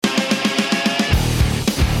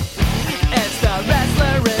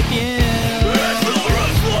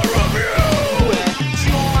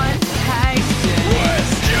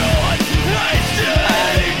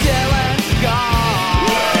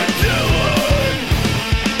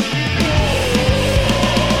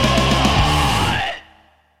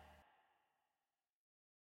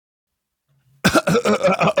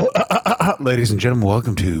Ladies and gentlemen,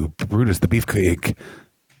 welcome to Brutus the Beefcake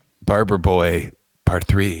Barber Boy Part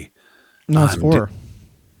 3. No, it's 4.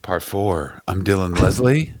 Part 4. I'm Dylan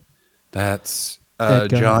Leslie. That's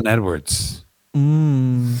John Edwards.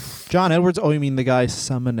 John Edwards? Oh, you mean the guy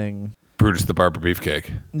summoning? Brutus the Barber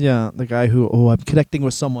Beefcake. Yeah, the guy who, I'm connecting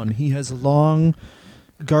with someone. He has long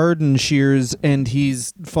garden shears and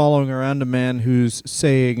he's following around a man who's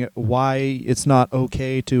saying why it's not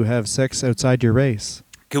okay to have sex outside your race.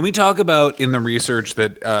 Can we talk about in the research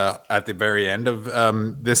that at the very end of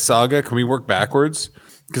this saga, can we work backwards?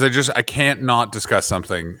 Because I can't not discuss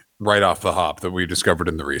something right off the hop that we discovered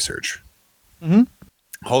in the research. Mm-hmm.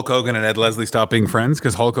 Hulk Hogan and Ed Leslie stopped being friends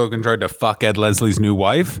because Hulk Hogan tried to fuck Ed Leslie's new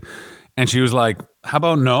wife. And she was like, how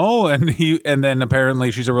about no? And then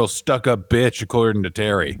apparently she's a real stuck-up bitch, according to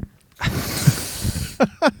Terry.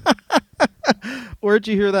 Where'd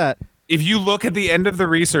you hear that? If you look at the end of the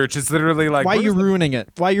research, it's literally like... Why are you ruining it?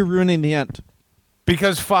 Why are you ruining the end?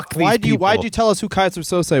 Because fuck these people. Why'd you tell us who Kaiser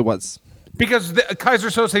Sose was? Because Kaiser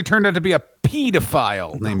Sose turned out to be a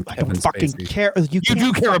pedophile named Kevin Spacey. Fucking care. You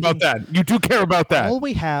do care about that. You do care about that. All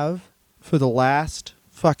we have for the last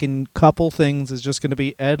fucking couple things is just going to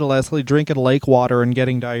be Ed Leslie drinking lake water and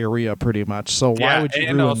getting diarrhea, pretty much. So why would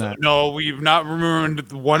you ruin that? No, we've not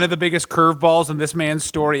ruined one of the biggest curveballs in this man's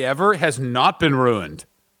story ever. Has not been ruined.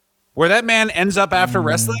 Where that man ends up after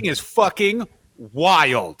wrestling is fucking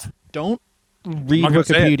wild. Don't read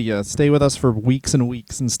Wikipedia. Stay with us for weeks and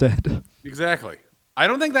weeks instead. Exactly. I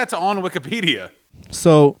don't think that's on Wikipedia.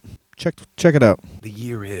 So check it out. The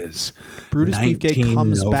year is Brutus Beefcake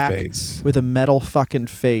comes back with a metal fucking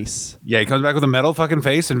face. Yeah, he comes back with a metal fucking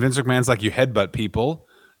face, and Vince McMahon's like, you headbutt people.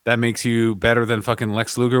 That makes you better than fucking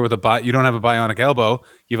Lex Luger with you don't have a bionic elbow.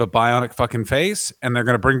 You have a bionic fucking face, and they're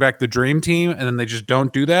going to bring back the Dream Team, and then they just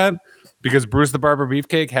don't do that because Bruce the Barber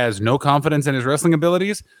Beefcake has no confidence in his wrestling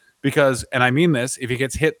abilities because, and I mean this, if he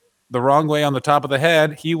gets hit the wrong way on the top of the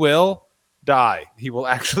head, he will die. He will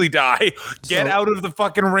actually die. Get out of the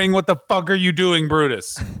fucking ring. What the fuck are you doing,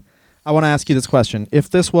 Brutus? I want to ask you this question. If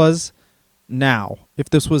this was now, if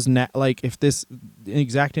this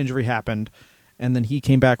exact injury happened, and then he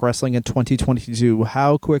came back wrestling in 2022,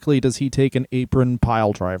 how quickly does he take an apron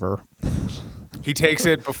pile driver? He takes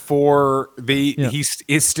it before he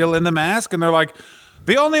is still in the mask, and they're like,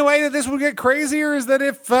 the only way that this would get crazier is that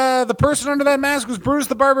if the person under that mask was Brutus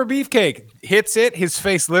the Barber Beefcake. Hits it, his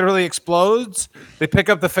face literally explodes. They pick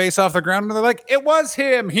up the face off the ground, and they're like, it was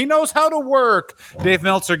him. He knows how to work. Dave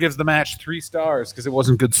Meltzer gives the match 3 stars because it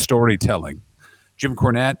wasn't good storytelling. Jim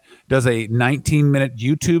Cornette does a 19-minute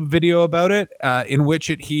YouTube video about it, in which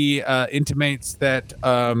he intimates that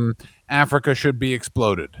Africa should be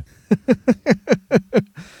exploded.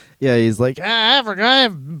 Yeah, he's like,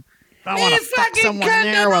 Africa, I want to fuck someone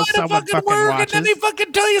there while someone fucking watches. And then he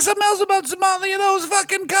fucking tell you something else about Somalia. Those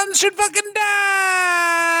fucking cunts should fucking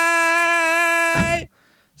die.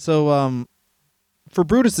 So, for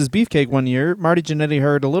Brutus's Beefcake one year, Marty Jannetty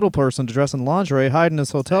hired a little person to dress in lingerie, hide in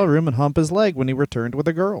his hotel room, and hump his leg when he returned with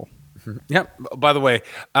a girl. Yep. By the way,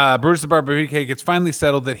 Brutus the Barber Beefcake, it's finally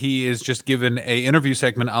settled that he is just given a interview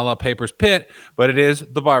segment a la Paper's Pit, but it is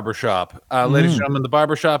the barbershop. Ladies and gentlemen, the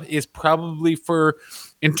barbershop is probably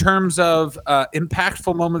in terms of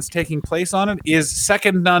impactful moments taking place on it, is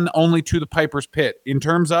second none only to the Piper's Pit. In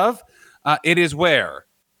terms of, it is where?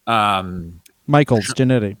 Michaels,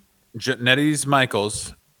 Jannetty. Jannetty's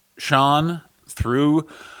Michaels, Sean threw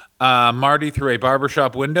Marty through a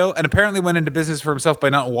barbershop window and apparently went into business for himself by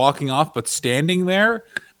not walking off but standing there,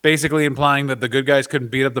 basically implying that the good guys couldn't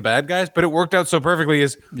beat up the bad guys. But it worked out so perfectly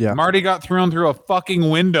Marty got thrown through a fucking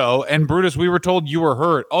window, and Brutus, we were told you were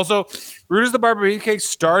hurt. Also, Brutus the Barber Beefcake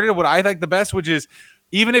started what I like the best, which is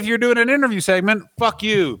even if you're doing an interview segment, fuck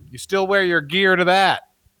you. You still wear your gear to that.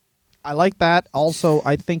 I like that. Also,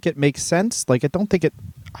 I think it makes sense. Like,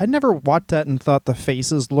 I never watched that and thought the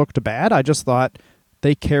faces looked bad. I just thought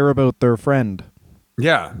they care about their friend.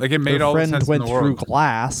 Yeah, like it made all the sense in the world. Their friend went through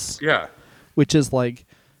glass. Yeah. Which is like,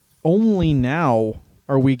 only now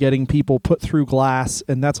are we getting people put through glass,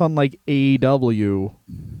 and that's on like AEW,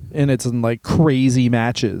 and it's in like crazy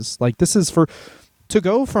matches. Like, this is to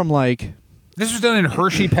go from like... This was done in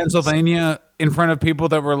Hershey, Pennsylvania, in front of people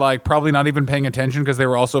that were like probably not even paying attention because they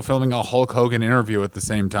were also filming a Hulk Hogan interview at the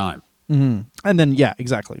same time. Mm-hmm. And then, yeah,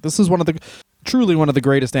 exactly. This is truly one of the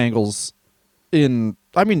greatest angles in,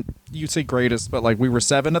 I mean, you say greatest, but like we were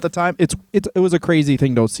 7 at the time. It was a crazy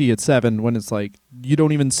thing to see at 7 when it's like you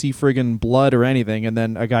don't even see friggin' blood or anything, and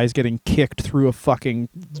then a guy's getting kicked through a fucking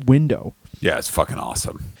window. Yeah, it's fucking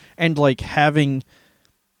awesome. And like having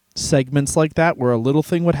segments like that where a little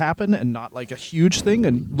thing would happen and not like a huge thing,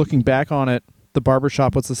 and looking back on it the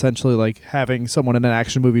barbershop was essentially like having someone in an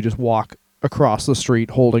action movie just walk across the street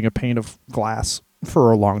holding a pane of glass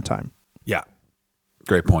for a long time. Yeah.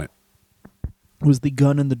 Great point. It was the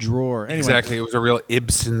gun in the drawer. Anyway, exactly. It was a real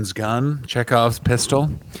Ibsen's gun, Chekhov's pistol.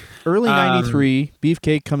 Early 93,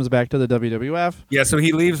 Beefcake comes back to the WWF. Yeah, so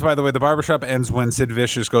he leaves, by the way. The barbershop ends when Sid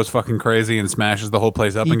Vicious goes fucking crazy and smashes the whole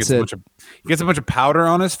place up and gets a bunch of powder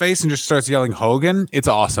on his face and just starts yelling Hogan. It's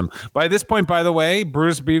awesome. By this point, by the way,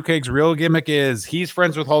 Brutus Beefcake's real gimmick is he's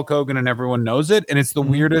friends with Hulk Hogan and everyone knows it. And it's the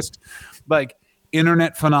weirdest, like,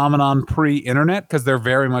 internet phenomenon pre-internet because they're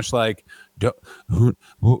very much like,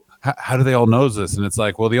 how do they all know this? And it's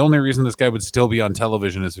like, well, the only reason this guy would still be on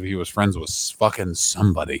television is if he was friends with fucking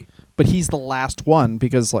somebody. But he's the last one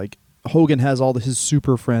because like Hogan has all his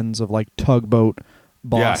super friends of like Tugboat,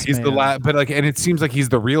 Boss Yeah, he's Man. the last, but like, and it seems like he's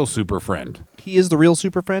the real super friend. He is the real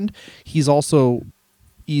super friend. He's also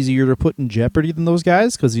easier to put in jeopardy than those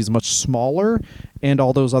guys because he's much smaller, and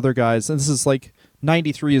all those other guys. And this is like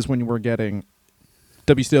 93 is when we're getting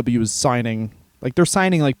WCW is signing. Like they're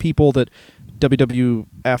signing like people that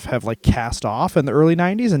WWF have like cast off in the early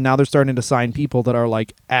 90s, and now they're starting to sign people that are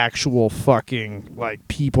like actual fucking like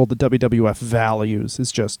people the WWF values.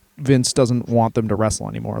 It's just Vince doesn't want them to wrestle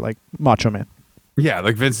anymore, like Macho Man. Yeah,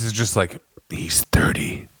 like Vince is just like, he's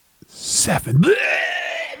 37.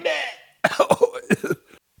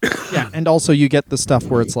 Yeah, and also you get the stuff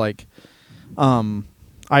where it's like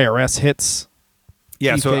IRS hits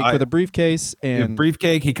Yeah, Beefcake with a briefcase and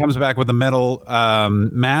Beefcake. He comes back with a metal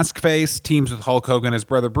mask face. Teams with Hulk Hogan, his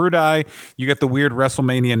brother Brutus. You get the weird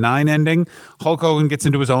WrestleMania 9 ending. Hulk Hogan gets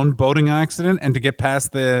into his own boating accident, and to get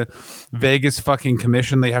past the Vegas fucking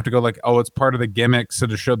commission, they have to go like, oh, it's part of the gimmick, so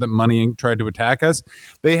to show that Money Inc. tried to attack us.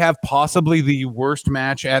 They have possibly the worst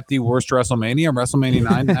match at the worst WrestleMania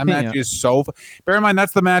 9. That match is so. Bear in mind,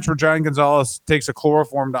 that's the match where Giant Gonzalez takes a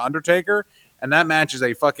chloroform to Undertaker. And that match is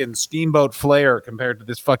a fucking steamboat flare compared to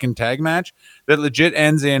this fucking tag match that legit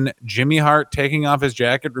ends in Jimmy Hart taking off his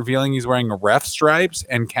jacket, revealing he's wearing ref stripes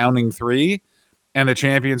and counting 3, and the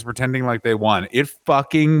champions pretending like they won. It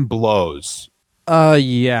fucking blows.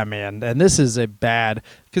 Yeah, man. And this is a bad,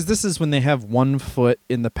 because this is when they have 1 foot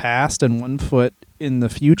in the past and 1 foot in the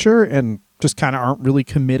future and just kind of aren't really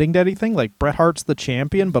committing to anything. Like Bret Hart's the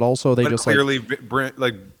champion, but also they just clearly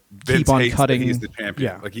Vince keep on cutting. He's the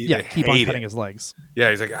champion. Keep on cutting his legs. Yeah,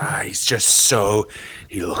 he's like, he's just so,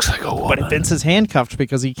 he looks like a woman. But if Vince is handcuffed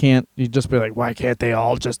because he can't, he'd just be like, why can't they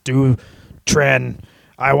all just do Tren?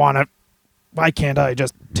 Why can't I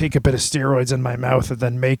just take a bit of steroids in my mouth and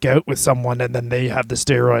then make out with someone and then they have the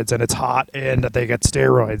steroids and it's hot and they get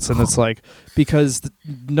steroids? And it's like, because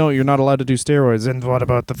no, you're not allowed to do steroids. And what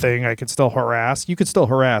about the thing? I could still harass. You could still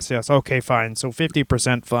harass. Yes. Okay, fine. So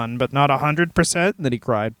 50% fun, but not 100%. And then he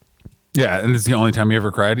cried. Yeah, and it's the only time he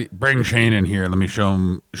ever cried. Bring Shane in here. Let me show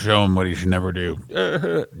him what he should never do.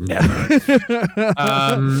 Never.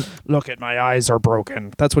 Look at my eyes are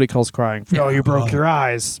broken. That's what he calls crying. Oh, you broke your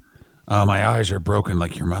eyes. My eyes are broken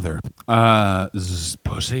like your mother.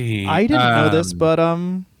 Pussy. I didn't know this, but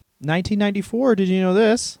 1994. Did you know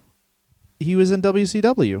this? He was in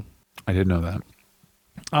WCW. I didn't know that.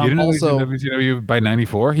 You didn't know he was in WCW by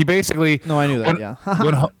 94? He basically. No, I knew that. Yeah.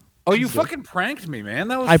 You fucking pranked me, man.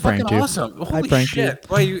 That was fucking awesome. Holy shit!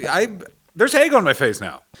 There's egg on my face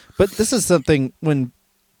now. But this is something when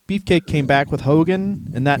Beefcake came back with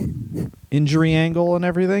Hogan and that injury angle and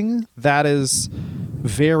everything. That is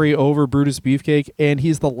very over Brutus Beefcake, and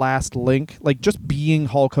he's the last link. Like, just being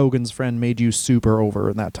Hulk Hogan's friend made you super over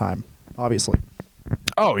in that time, obviously.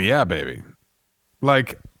 Oh yeah, baby.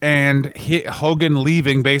 Like, and Hogan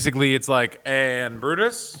leaving, basically, it's like, and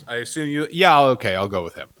Brutus, I assume you. Yeah, okay, I'll go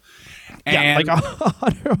with him. And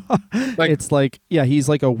it's like, yeah, he's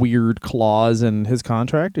like a weird clause in his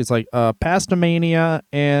contract. It's like Pastamania,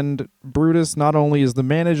 and Brutus not only is the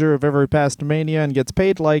manager of every Pastamania and gets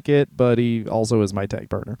paid like it, but he also is my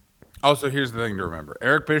tag partner. Also, here's the thing to remember.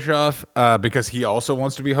 Eric Bischoff, because he also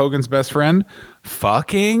wants to be Hogan's best friend,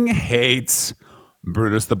 fucking hates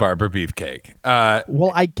Brutus the Barber Beefcake.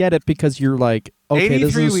 Well, I get it, because you're like, okay,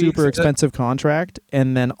 this is a super expensive contract,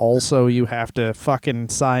 and then also you have to fucking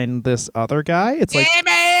sign this other guy. It's like, hey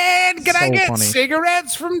man, can I get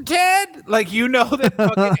cigarettes from Ted? Like, you know that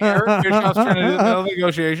fucking Eric Bischoff's trying to do the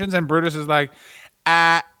negotiations, and Brutus is like,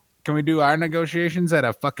 can we do our negotiations at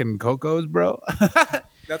a fucking Coco's, bro?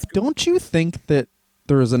 That's cool. Don't you think that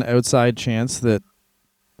there is an outside chance that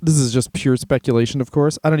this is just pure speculation, of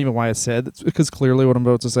course. I don't even know why I said it's because clearly what I'm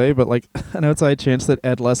about to say, but like an outside chance that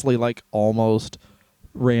Ed Leslie like almost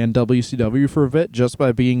ran WCW for a bit just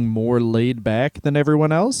by being more laid back than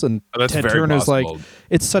everyone else, and Ted Turner's like,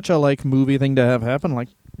 it's such a like movie thing to have happen. Like,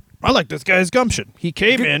 I like this guy's gumption. He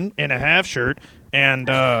came in a half shirt and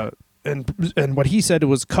what he said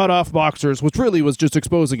was cut off boxers, which really was just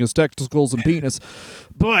exposing his testicles and penis.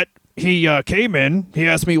 But he came in, he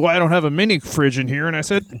asked me why I don't have a mini fridge in here, and I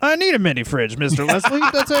said, I need a mini fridge, Mr. Leslie.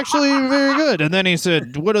 That's actually very good. And then he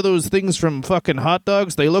said, what are those things from fucking hot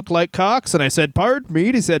dogs? They look like cocks. And I said, pardon me?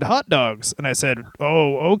 And he said, hot dogs. And I said,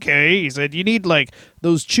 oh, okay. He said, you need like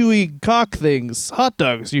those chewy cock things, hot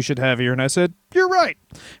dogs you should have here. And I said, you're right.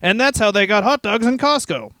 And that's how they got hot dogs in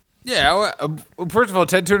Costco. Yeah, first of all,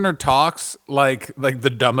 Ted Turner talks like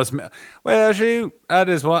the dumbest man. Well, shoot, I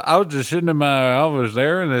was just sitting in my office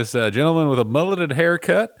there, and this gentleman with a mulleted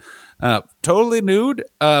haircut, totally nude,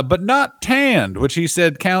 but not tanned, which he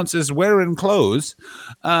said counts as wearing clothes,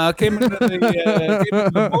 came into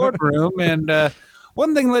the boardroom, and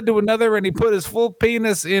one thing led to another, and he put his full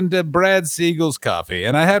penis into Brad Siegel's coffee.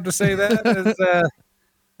 And I have to say that as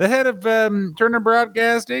the head of Turner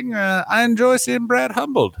Broadcasting, I enjoy seeing Brad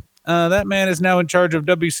humbled. That man is now in charge of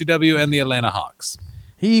WCW and the Atlanta Hawks.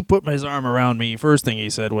 He put his arm around me. First thing he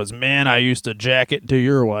said was, man, I used to jack it to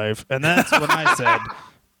your wife. And that's when I said,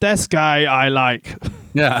 this guy I like.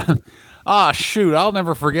 Yeah. Ah, shoot. I'll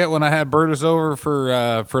never forget when I had Brutus over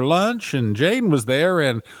for lunch, and Jane was there,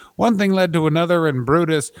 and one thing led to another, and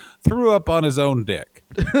Brutus threw up on his own dick.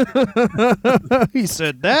 He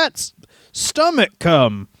said, that's stomach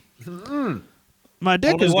cum. My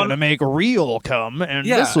dick is going to make real cum, and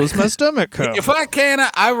this was my stomach cum. If I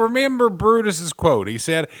cannot, I remember Brutus's quote. He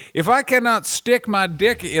said, if I cannot stick my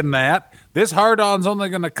dick in that, this hard-on's only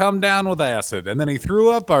going to come down with acid. And then he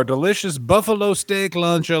threw up our delicious buffalo steak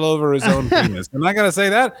lunch all over his own penis. And I got to say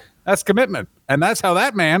that's commitment. And that's how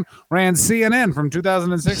that man ran CNN from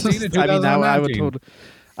 2016 to 2019.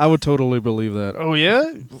 I would totally believe that. Oh,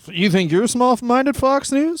 yeah? You think you're small-minded,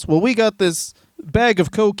 Fox News? Well, we got this bag of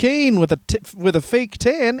cocaine with a fake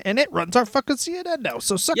tan, and it runs our fucking CNN now.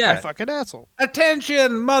 So suck my fucking asshole.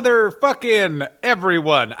 Attention, motherfucking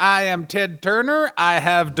everyone. I am Ted Turner. I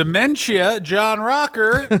have dementia. John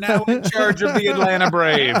Rocker, now in charge of the Atlanta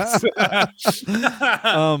Braves.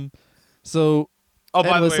 Oh,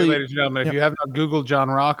 by the way, ladies and gentlemen, if you have not Googled John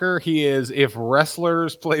Rocker, he is if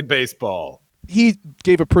wrestlers played baseball. He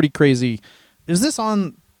gave a pretty crazy... Is this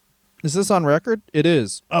on record? It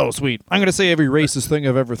is. Oh, sweet. I'm going to say every racist thing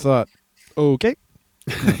I've ever thought. Okay.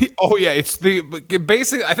 Oh, yeah. It's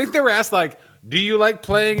basically, I think they were asked, like, do you like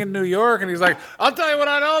playing in New York? And he's like, I'll tell you what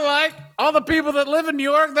I don't like. All the people that live in New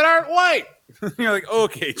York that aren't white. You're like,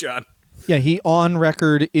 okay, John. Yeah, he on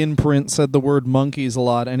record in print said the word monkeys a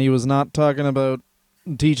lot, and he was not talking about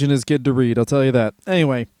teaching his kid to read. I'll tell you that.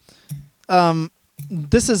 Anyway,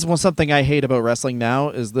 this is something I hate about wrestling now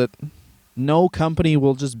is that no company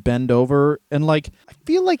will just bend over and I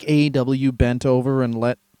feel like AEW bent over and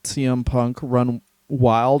let CM Punk run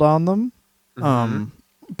wild on them.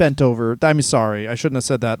 Bent over. I'm sorry, I shouldn't have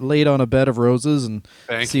said that. Laid on a bed of roses and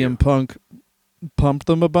CM Punk pumped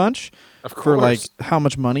them a bunch for how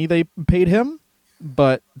much money they paid him.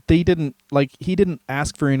 But they didn't he didn't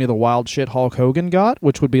ask for any of the wild shit Hulk Hogan got,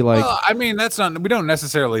 which would be like. Well, I mean, we don't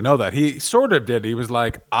necessarily know that. He sort of did. He was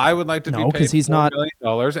like, I would like to be paid because he's not $4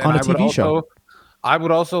 million, and on a TV show. I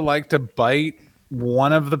would also like to bite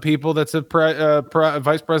one of the people that's a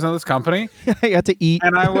vice president of this company. I had to eat,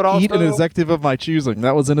 and I would also eat an executive of my choosing.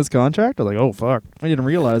 That was in his contract. I was like, oh fuck, I didn't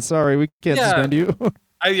realize. Sorry, we can't suspend you.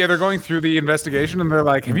 They're going through the investigation, and they're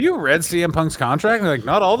like, have you read CM Punk's contract? And they're like,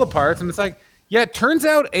 not all the parts, and it's like. Yeah, it turns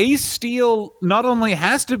out Ace Steel not only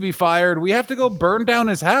has to be fired, we have to go burn down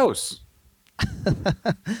his house.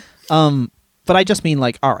 But I just mean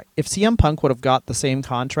all right, if CM Punk would have got the same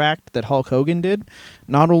contract that Hulk Hogan did,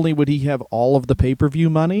 not only would he have all of the pay-per-view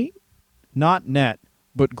money, not net,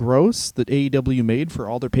 but gross that AEW made for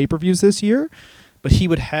all their pay-per-views this year, but he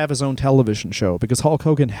would have his own television show because Hulk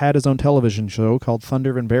Hogan had his own television show called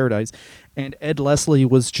Thunder in Paradise, and Ed Leslie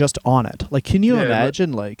was just on it. Can you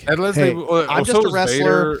imagine? Ed Leslie, hey, I'm just a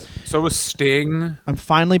wrestler. Vader, so was Sting. I'm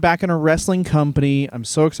finally back in a wrestling company. I'm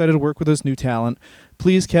so excited to work with this new talent.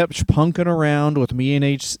 Please keep punking around with me and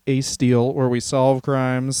Ace Steel, where we solve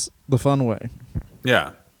crimes the fun way.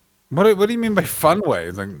 Yeah. What do you mean by fun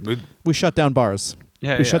way? We shut down bars.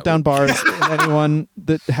 We shut down bars, and anyone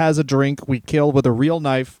that has a drink, we kill with a real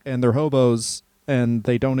knife, and they're hobos, and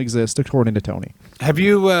they don't exist, according to Tony. Have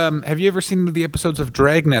you ever seen the episodes of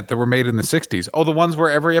Dragnet that were made in the 60s? Oh, the ones where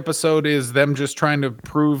every episode is them just trying to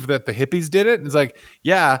prove that the hippies did it? It's like,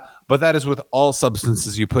 yeah, but that is with all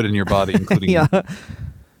substances you put in your body, including... Yeah,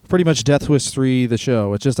 pretty much Death Wish 3, the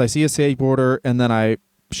show. It's just I see a skateboarder, and then I...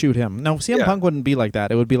 shoot him. No, CM Punk wouldn't be like that.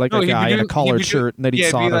 It would be like a guy in a collared shirt and then he'd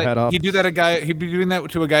saw their head off. He'd do that. He'd be doing that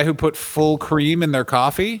to a guy who put full cream in their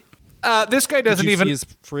coffee. This guy doesn't Did you even. see his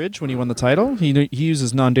fridge when he won the title? He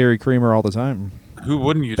uses non-dairy creamer all the time. Who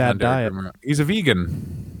wouldn't use Bad non-dairy diet. creamer? He's a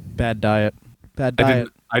vegan. Bad diet. Bad diet.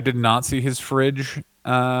 I did not see his fridge.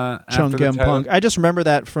 After Chung the Gem title. Punk. I just remember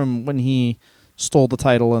that from when he stole the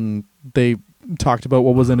title and they talked about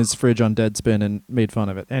what was in his fridge on Deadspin and made fun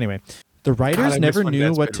of it. Anyway, the writers never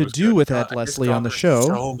knew what to do with Ed Leslie on the show.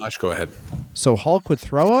 So much. Go ahead. So Hulk would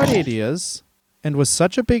throw out ideas and was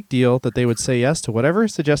such a big deal that they would say yes to whatever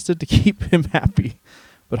suggested to keep him happy.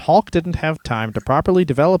 But Hulk didn't have time to properly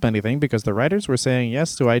develop anything because the writers were saying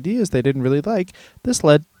yes to ideas they didn't really like. This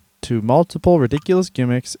led to multiple ridiculous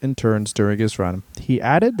gimmicks and turns during his run. He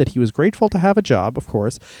added that he was grateful to have a job, of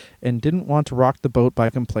course, and didn't want to rock the boat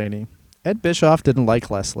by complaining. Ed Bischoff didn't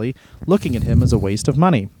like Leslie, looking at him as a waste of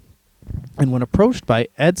money. And when approached by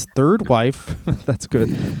Ed's third wife, that's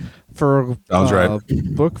good, for a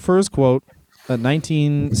book for his quote, the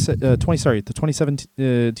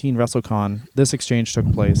 2017 WrestleCon, this exchange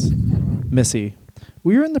took place. Missy,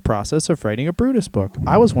 we are in the process of writing a Brutus book.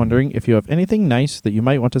 I was wondering if you have anything nice that you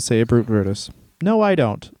might want to say about Brutus. No, I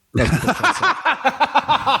don't.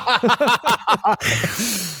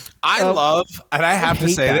 I love, and I have to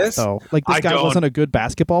say this, though. Like, this guy wasn't a good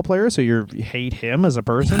basketball player, so you hate him as a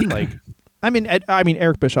person. Like, I mean,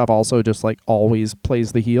 Eric Bischoff also just like always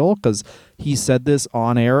plays the heel because he said this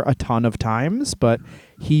on air a ton of times, but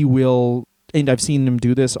he will, and I've seen him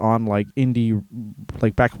do this on like indie,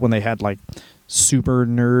 like back when they had like super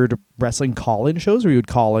nerd wrestling call-in shows where you would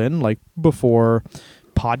call in like before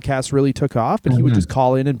podcasts really took off, but he would just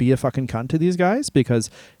call in and be a fucking cunt to these guys because,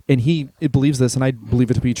 and he believes this, and I believe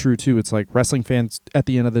it to be true too. It's like wrestling fans at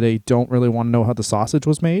the end of the day don't really want to know how the sausage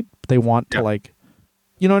was made. They want to like,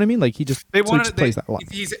 you know what I mean? Like he just plays that a lot.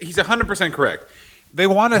 He's 100% correct. They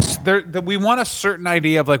want us. We want a certain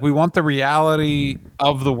idea of like we want the reality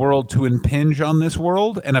of the world to impinge on this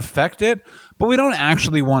world and affect it, but we don't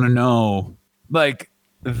actually want to know like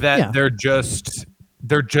that they're just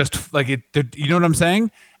like it. You know what I'm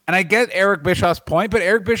saying? And I get Eric Bischoff's point, but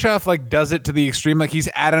Eric Bischoff like does it to the extreme. Like he's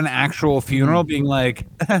at an actual funeral, being like,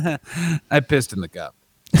 "I pissed in the cup."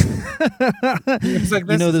 Like,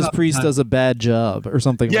 this priest does a bad job or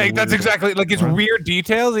something. Yeah, that's exactly like it's weird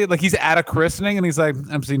details. Like he's at a christening and he's like,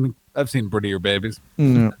 I've seen prettier babies.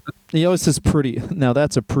 No. He always says pretty. Now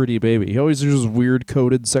that's a pretty baby. He always uses weird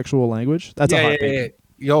coded sexual language. That's a hot baby.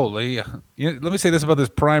 Yo, Lee, let me say this about this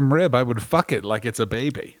prime rib. I would fuck it like it's a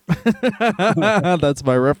baby. That's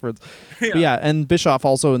my reference. Yeah. But yeah, and Bischoff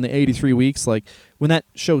also in the 83 weeks, like when that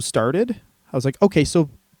show started, I was like, okay, so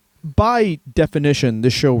by definition,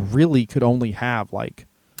 this show really could only have like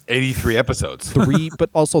 83 episodes,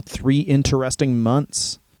 but also 3 interesting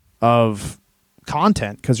months of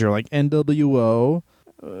content because you're like NWO,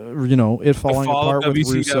 it falling apart with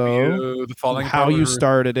Russo, how you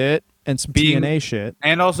started it, and some TNA shit,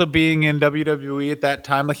 and also being in WWE at that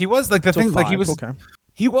time. Like he was like the thing, like he was like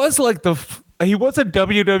he was a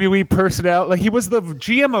WWE personality. Like he was the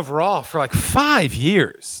GM of Raw for like 5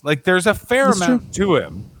 years. Like there's a fair amount to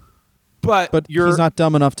him. But he's not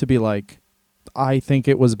dumb enough to be like, I think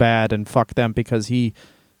it was bad and fuck them because he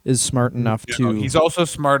is smart enough to. He's also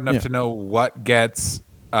smart enough to know what gets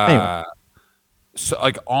so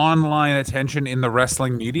like online attention in the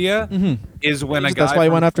wrestling media is when a guy. That's why he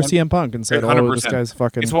went after CM Punk and said, 100%. "Oh, this guy's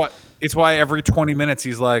fucking." It's why every 20 minutes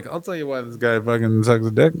he's like, "I'll tell you why this guy fucking sucks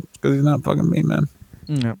a dick because he's not fucking me, man."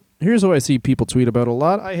 Yeah. Here's what I see people tweet about a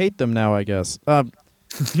lot. I hate them now, I guess.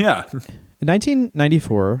 Yeah. In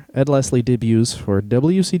 1994, Ed Leslie debuts for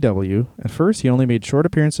WCW. At first, he only made short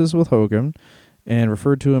appearances with Hogan and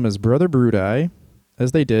referred to him as Brother Brudai,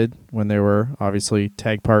 as they did when they were obviously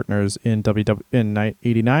tag partners in WW in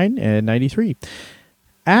 89 and 93.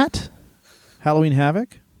 At Halloween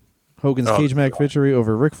Havoc, Hogan's cage match victory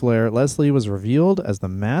over Ric Flair, Leslie was revealed as the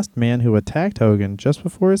masked man who attacked Hogan just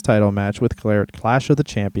before his title match with Flair at Clash of the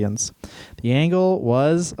Champions. The angle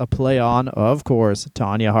was a play on, of course,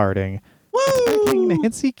 Tanya Harding. Attacking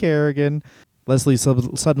Nancy Kerrigan, Leslie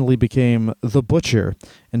suddenly became the Butcher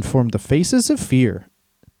and formed the Faces of Fear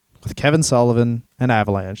with Kevin Sullivan and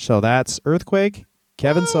Avalanche. So that's Earthquake,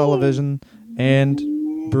 Kevin Sullivan, and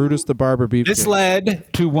Brutus the Barber Beefcake. This led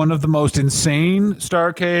to one of the most insane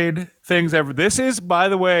Starrcade things ever. This is, by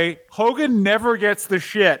the way, Hogan never gets the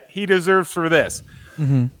shit he deserves for this.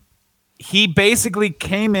 Mm-hmm. He basically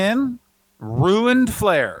came in, ruined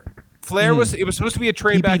Flair. It was supposed to be a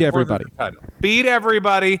trade back. Beat everybody. Beat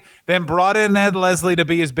everybody, then brought in Ed Leslie to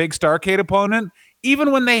be his big Starrcade opponent,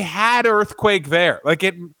 even when they had Earthquake there. Like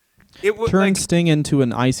it turned like, Sting into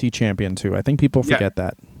an IC champion too. I think people forget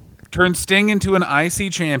that. Turned Sting into an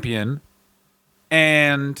IC champion,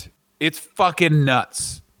 and it's fucking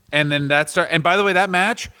nuts. And then and by the way, that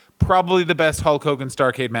match, probably the best Hulk Hogan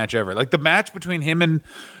Starrcade match ever. Like the match between him and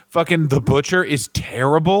fucking the Butcher is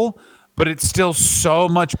terrible, but it's still so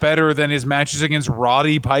much better than his matches against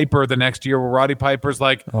Roddy Piper the next year, where Roddy Piper's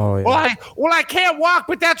like, oh, yeah. well, I can't walk,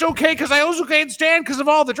 but that's okay because I also can't stand because of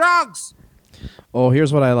all the drugs. Oh,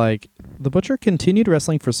 here's what I like. The Butcher continued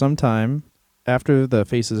wrestling for some time after the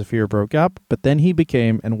Faces of Fear broke up, but then he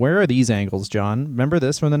became, and where are these angles, John? Remember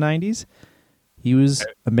this from the 90s? He was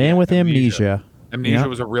a man with amnesia. Amnesia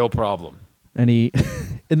was a real problem. And he,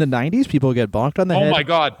 in the 90s, people would get bonked on the head. Oh, my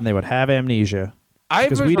God. And they would have amnesia.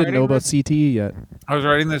 Because we didn't know about CTE yet. I was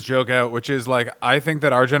writing this joke out, which is like, I think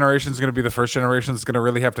that our generation is going to be the first generation that's going to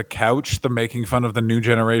really have to couch the making fun of the new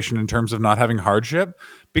generation in terms of not having hardship.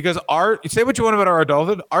 Because say what you want about our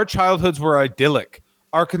adulthood, our childhoods were idyllic.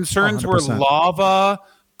 Our concerns were lava,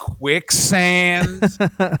 quicksand,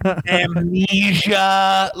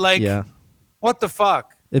 amnesia. Like, what the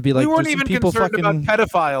fuck? It'd be like, we weren't even concerned about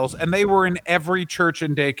pedophiles, and they were in every church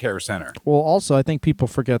and daycare center. Well, also, I think people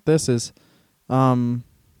forget this is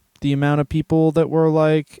the amount of people that were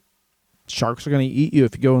like, sharks are going to eat you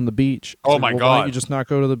if you go on the beach. Oh, my God. Why don't you just not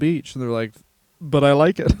go to the beach? And they're like, but I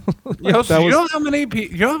like it. You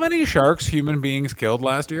know how many sharks human beings killed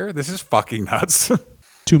last year? This is fucking nuts.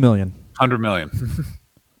 2 million. 100 million.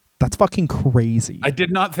 That's fucking crazy. I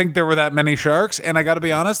did not think there were that many sharks, and I got to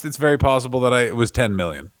be honest, it's very possible that it was 10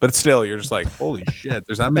 million. But still, you're just like, holy shit,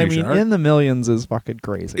 there's that many sharks? In the millions is fucking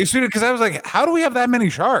crazy. Because I was like, how do we have that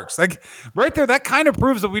many sharks? Like, right there, that kind of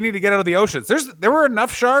proves that we need to get out of the oceans. There were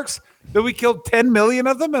enough sharks that we killed 10 million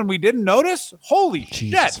of them, and we didn't notice? Holy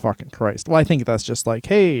Jesus shit. Fucking Christ. Well, I think that's just like,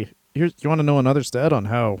 hey, you want to know another stat on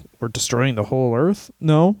how we're destroying the whole Earth?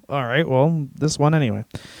 No? All right, well, this one anyway.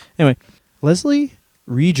 Anyway, Leslie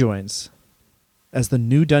rejoins as the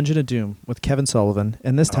new Dungeon of Doom with Kevin Sullivan,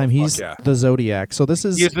 and this time he's the Zodiac. So this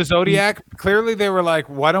is... He's the Zodiac? Clearly they were like,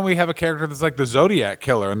 why don't we have a character that's like the Zodiac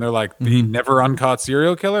Killer? And they're like, the never uncaught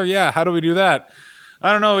serial killer? Yeah, how do we do that?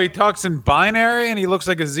 I don't know. He talks in binary, and he looks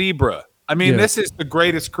like a zebra. I mean, this is the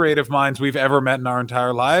greatest creative minds we've ever met in our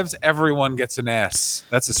entire lives. Everyone gets an S.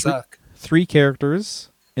 That's a suck. 3 characters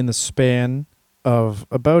in the span of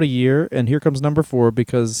about a year, and here comes number 4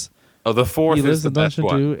 because... Oh, the 4th is the best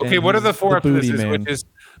one. Okay, what are the 4 after this? Which is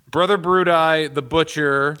Brother Brudai, the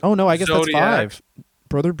Butcher. Oh, no, I guess Zodiac. That's 5.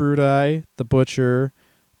 Brother Brudai, the Butcher,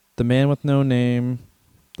 the Man with No Name,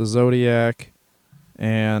 the Zodiac,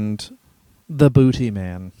 and the Booty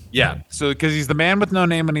Man. Yeah, so because he's the Man with No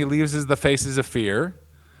Name and he leaves as the Faces of Fear.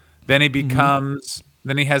 Then he becomes,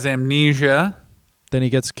 then he has amnesia. Then he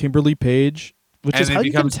gets Kimberly Page, which is how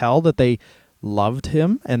you can tell that they loved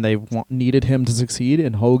him and they needed him to succeed,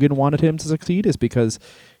 and Hogan wanted him to succeed, is because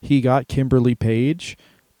he got Kimberly Page,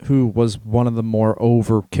 who was one of the more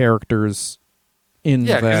over characters in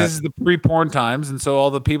that. Because this is the pre-porn times, and so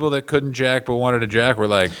all the people that couldn't jack but wanted to jack were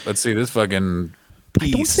like, let's see this fucking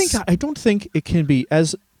piece. I don't think it can be,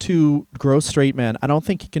 as to gross straight man, I don't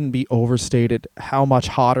think it can be overstated how much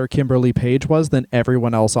hotter Kimberly Page was than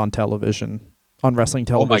everyone else on television. On wrestling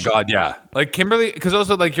television. Oh my God, yeah. Like Kimberly, because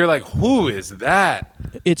also like you're like, who is that?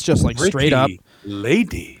 It's just like straight up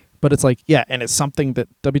lady. But it's like, yeah, and it's something that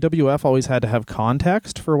WWF always had to have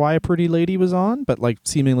context for why a pretty lady was on, but like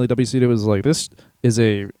seemingly WCW was like, this is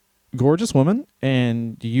a gorgeous woman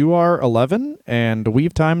and you are 11 and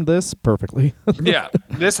we've timed this perfectly. Yeah,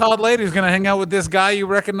 this hot lady is going to hang out with this guy you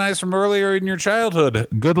recognize from earlier in your childhood.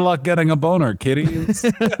 Good luck getting a boner, kiddies.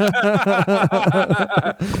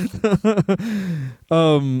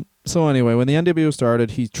 So anyway, when the NWO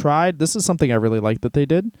started, he tried, this is something I really liked that they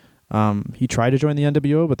did. He tried to join the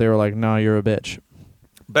NWO, but they were like, no, you're a bitch.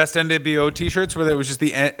 Best NWO t-shirts where there was just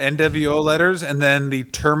the NWO letters and then the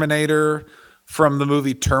Terminator from the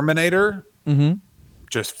movie Terminator. Mm-hmm.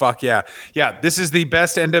 Just fuck yeah. Yeah, this is the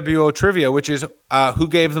best NWO trivia, which is who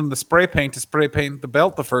gave them the spray paint to spray paint the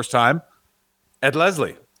belt the first time? Ed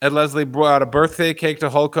Leslie. Ed Leslie brought a birthday cake to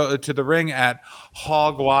Hulk to the ring at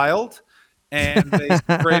Hog Wild. And they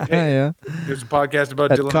spray paint. Yeah. There's a podcast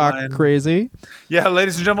about That Dylan cock Ryan. crazy. Yeah,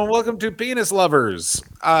 ladies and gentlemen, welcome to Penis Lovers. So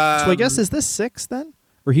I guess, is this 6 then?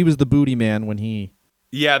 Or he was the booty man when he...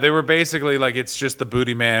 Yeah, they were basically like, it's just the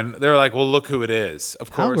booty man. They were like, well, look who it is.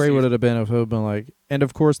 Of course. How great would it have been if it had been like, and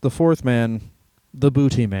of course the 4th man, the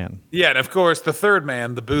booty man. Yeah, and of course the 3rd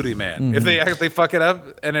man, the booty man. Mm-hmm. If they actually fuck it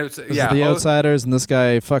up, and it's this is the Outsiders, and this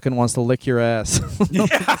guy fucking wants to lick your ass. Yeah.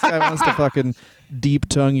 This guy wants to fucking deep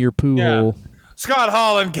tongue your poo hole. Scott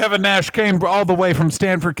Hall and Kevin Nash came all the way from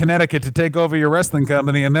Stamford, Connecticut to take over your wrestling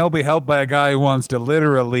company, and they'll be helped by a guy who wants to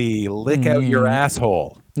literally lick out your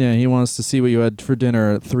asshole. Yeah, he wants to see what you had for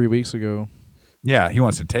dinner 3 weeks ago. Yeah, he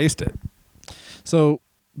wants to taste it. So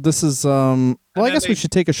this is well, I guess we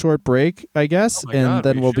should take a short break, I guess, and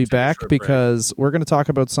then we'll be back because we're going to talk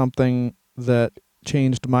about something that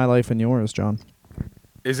changed my life and yours, John.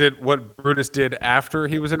 Is it what Brutus did after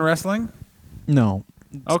he was in wrestling? No.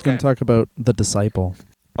 It's going to talk about the disciple.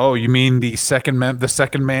 Oh, you mean the second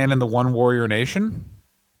man in the One Warrior Nation?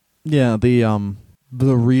 Yeah, the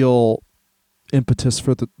real impetus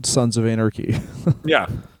for the Sons of Anarchy. Yeah.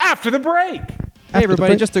 After the break. Hey,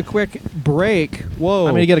 everybody, just a quick break. Whoa.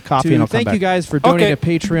 I'm going to get a coffee and I'll come thank back. you guys for donating to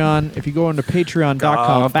Patreon. If you go into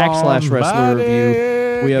patreon.com/wrestler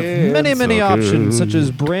review, we have many options, such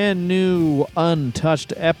as brand new,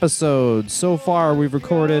 untouched episodes. So far, we've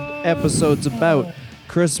recorded episodes about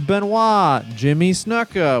Chris Benoit, Jimmy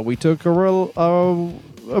Snuka. We took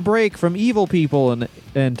a break from evil people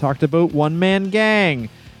and talked about One Man Gang.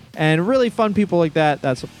 And really fun people like that.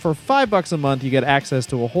 That's for $5 a month. You get access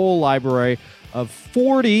to a whole library of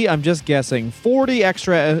 40, I'm just guessing, 40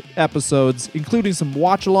 extra episodes, including some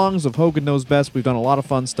watch-alongs of Hogan Knows Best. We've done a lot of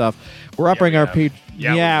fun stuff. We're upping our page.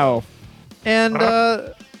 Meow. And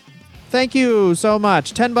thank you so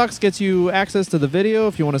much. $10 gets you access to the video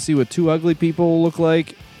if you want to see what two ugly people look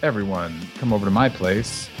like. Everyone, come over to my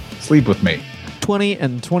place. Sleep with me. $20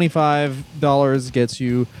 and $25 gets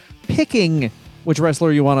you picking which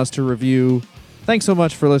wrestler you want us to review. Thanks so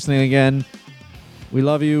much for listening again. We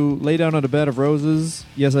love you. Lay down on a bed of roses.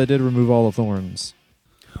 Yes, I did remove all the thorns.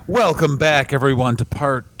 Welcome back, everyone, to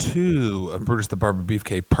part 2 of Brutus the Barber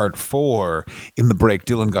Beefcake, part 4. In the break,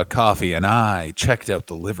 Dylan got coffee, and I checked out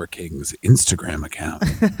the Liver King's Instagram account.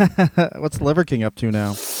 What's Liver King up to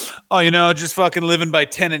now? Oh, just fucking living by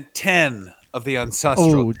tenet 10 of the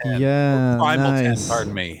ancestral 10. Yeah, primal nice. 10,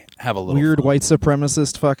 pardon me. Have a little weird fun. white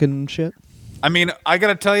supremacist fucking shit. I mean, I got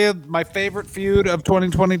to tell you, my favorite feud of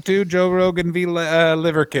 2022, Joe Rogan v.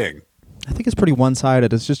 Liver King. I think it's pretty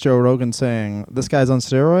one-sided. It's just Joe Rogan saying, this guy's on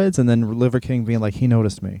steroids, and then Liver King being like, he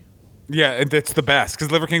noticed me. Yeah, and it's the best,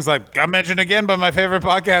 because Liver King's like, got mentioned again by my favorite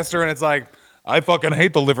podcaster, and it's like, I fucking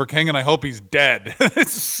hate the Liver King, and I hope he's dead.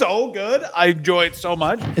 It's so good. I enjoy it so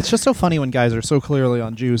much. It's just so funny when guys are so clearly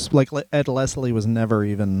on juice. Like, Ed Leslie was never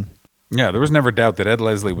even... Yeah, there was never doubt that Ed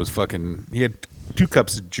Leslie was fucking... He had 2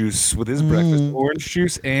 cups of juice with his breakfast, orange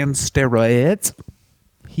juice and steroids.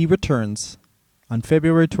 He returns on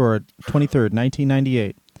February 23rd,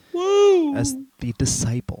 1998, as the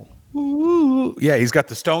disciple. Woo. Yeah, he's got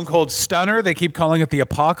the Stone Cold Stunner. They keep calling it the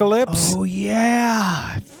Apocalypse. Oh,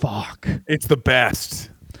 yeah. Fuck. It's the best.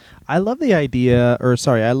 I love the idea,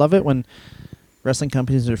 I love it when wrestling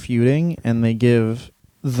companies are feuding and they give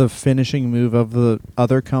the finishing move of the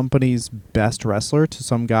other company's best wrestler to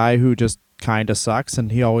some guy who just kind of sucks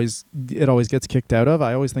and it always gets kicked out of.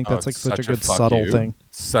 I always think that's like such a good subtle thing.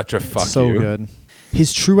 Such a fuck so you. Good.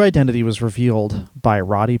 His true identity was revealed by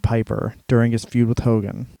Roddy Piper during his feud with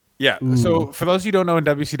Hogan. Yeah. Ooh. So for those of you who don't know, in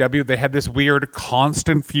WCW, they had this weird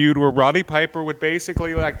constant feud where Roddy Piper would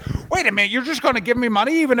basically like, wait a minute, you're just going to give me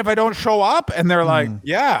money even if I don't show up? And they're like,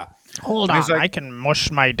 yeah. Hold on, like, I can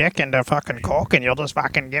mush my dick into fucking coke and you'll just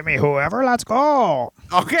fucking give me whoever. Let's go.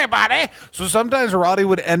 Okay, buddy. So sometimes Roddy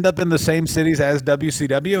would end up in the same cities as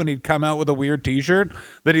WCW and he'd come out with a weird t-shirt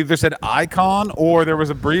that either said Icon or there was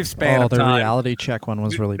a brief span of time. Oh, the reality check one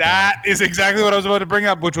was really That bad. is exactly what I was about to bring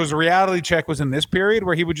up, which was reality check was in this period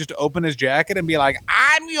where he would just open his jacket and be like,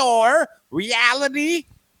 I'm your reality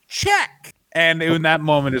check. And in that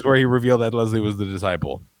moment is where he revealed that Leslie was the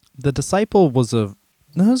disciple. The disciple was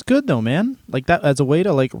that was good though, man. Like that as a way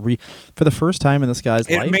to like for the first time in this guy's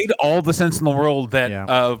life. It made all the sense in the world that,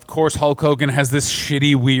 of course, Hulk Hogan has this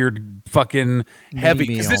shitty, weird, fucking heavy.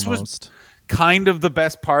 Because this was kind of the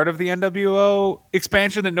best part of the NWO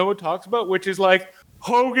expansion that no one talks about, which is like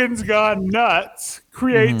Hogan's Gone Nuts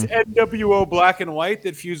creates NWO Black and White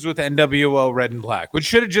that fused with NWO Red and Black, which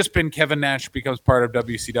should have just been Kevin Nash becomes part of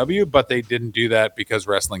WCW, but they didn't do that because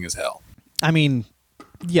wrestling is hell. I mean,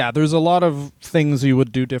 yeah, there's a lot of things you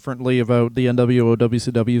would do differently about the NWO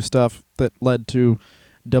WCW stuff that led to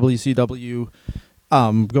WCW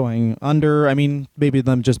going under. I mean, maybe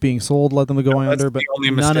them just being sold led them to going under, but the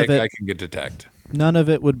only mistake I can detect. None of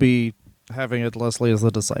it would be having Ed Leslie as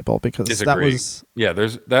the disciple because Disagree.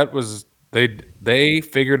 That was they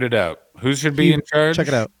figured it out. Who should be in charge? Check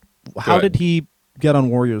it out. How did he get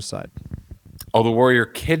on Warrior's side? Oh, the Warrior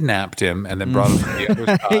kidnapped him and then brought him to the other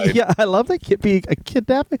side. Yeah, I love that being a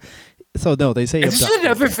kidnapping. So no, they say this is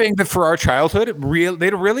another thing that for our childhood, it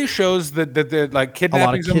really shows that like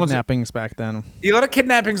kidnappings. A lot of kidnappings back then. A lot of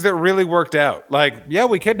kidnappings that really worked out. Like, yeah,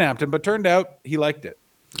 we kidnapped him, but turned out he liked it.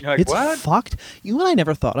 You're like, it's what? Fucked. You know what I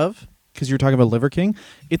never thought of? Because you were talking about Liver King.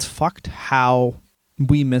 It's fucked how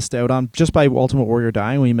we missed out on, just by Ultimate Warrior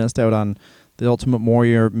dying, we missed out on The Ultimate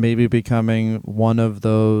Warrior maybe becoming one of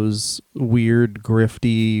those weird,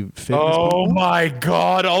 grifty fitness people. My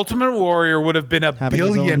God. Ultimate Warrior would have been a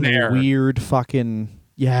billionaire.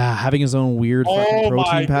 Having his own weird fucking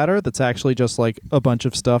protein powder that's actually just like a bunch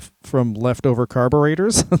of stuff from leftover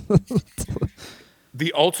carburetors.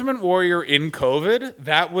 The Ultimate Warrior in COVID,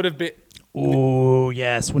 that would have been... Oh,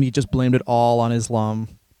 yes, when he just blamed it all on Islam.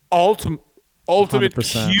 Ultimate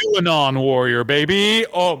 100%. QAnon warrior, baby.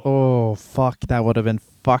 Oh, fuck. That would have been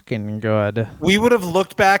fucking good. We would have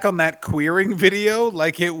looked back on that queering video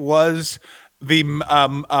like it was the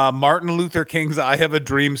Martin Luther King's I Have a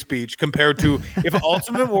Dream speech compared to if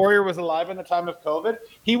Ultimate Warrior was alive in the time of COVID,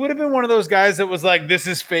 he would have been one of those guys that was like, this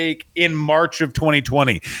is fake in March of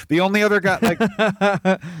 2020. The only other guy like...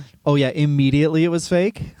 Oh, yeah. Immediately it was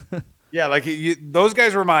fake? Yeah, like those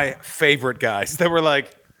guys were my favorite guys. They were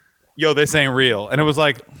like, yo, this ain't real. And it was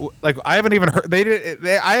like I haven't even heard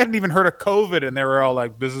I hadn't even heard of COVID, and they were all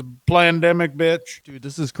like, this is pandemic, bitch. Dude,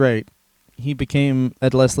 this is great. He became,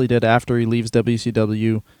 Ed Leslie did after he leaves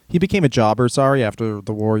WCW, he became a jobber, after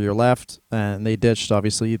the Warrior left, and they ditched,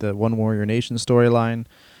 obviously, the One Warrior Nation storyline.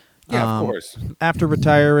 Yeah, of course. After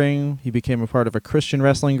retiring, he became a part of a Christian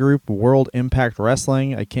wrestling group, World Impact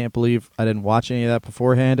Wrestling. I can't believe I didn't watch any of that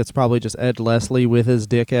beforehand. It's probably just Ed Leslie with his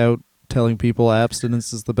dick out telling people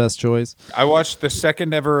abstinence is the best choice. I watched the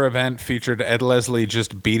second ever event featured Ed Leslie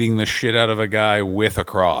just beating the shit out of a guy with a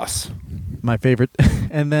cross. My favorite.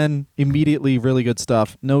 And then immediately really good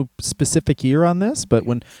stuff. No specific year on this, but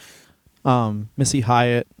when Missy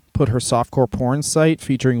Hyatt put her softcore porn site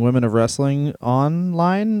featuring women of wrestling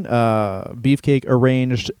online, Beefcake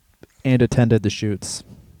arranged and attended the shoots.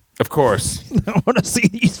 Of course. I want to see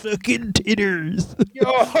these fucking titters.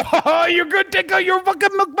 You're good. Take out your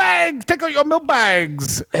fucking milk bags. Take out your milk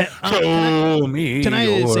bags. Show me. Can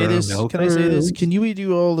I say this? Milkers. Can I say this? Can we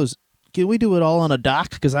do all this? Can we do it all on a dock?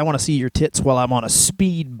 Because I want to see your tits while I'm on a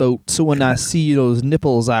speedboat. So when I see those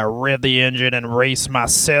nipples, I rev the engine and race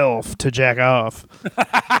myself to jack off.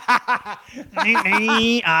 I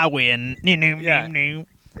win. Yeah.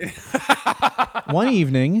 One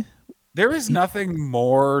evening. There is nothing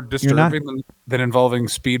more disturbing than involving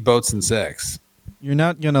speedboats and sex. You're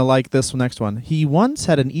not going to like this next one. He once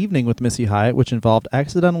had an evening with Missy Hyatt, which involved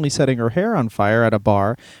accidentally setting her hair on fire at a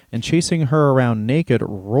bar and chasing her around naked,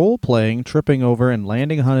 role-playing, tripping over, and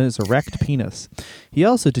landing on his erect penis. He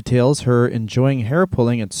also details her enjoying hair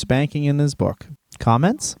pulling and spanking in his book.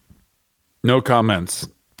 Comments? No comments.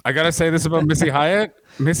 I got to say this about Missy Hyatt.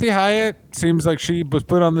 Missy Hyatt seems like she was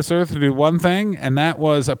put on this earth to do one thing, and that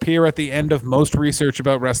was appear at the end of most research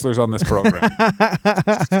about wrestlers on this program.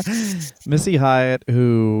 Missy Hyatt,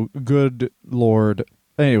 who, good Lord.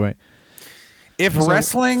 Anyway. If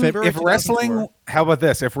wrestling, how about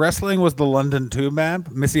this? If wrestling was the London Tube map,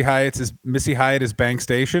 Missy Hyatt is Bank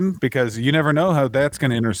Station, because you never know how that's going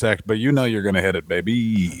to intersect, but you know you're going to hit it,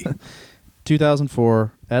 baby.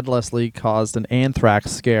 2004, Ed Leslie caused an anthrax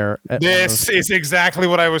scare. This is exactly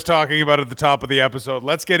what I was talking about at the top of the episode.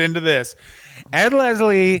 Let's get into this. Ed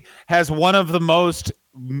Leslie has one of the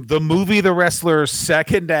movie The Wrestler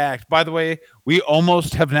second act. By the way, we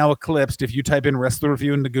almost have now eclipsed. If you type in wrestler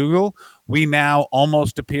review into Google, we now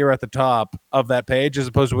almost appear at the top of that page as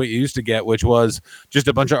opposed to what you used to get, which was just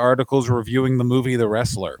a bunch of articles reviewing the movie The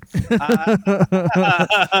Wrestler.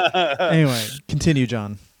 Anyway, continue,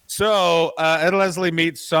 John. So Ed Leslie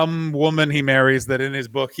meets some woman he marries that in his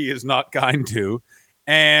book he is not kind to.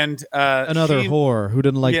 And another whore who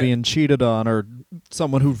didn't like being cheated on, or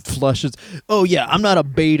someone who flushes. Oh, yeah, I'm not a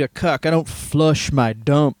beta cuck. I don't flush my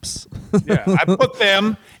dumps. Yeah, I put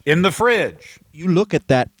them in the fridge. You look at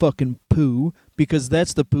that fucking poo, because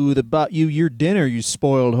that's the poo that bought you your dinner, you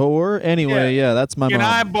spoiled whore. Anyway, yeah that's my mom. Can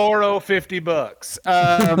I borrow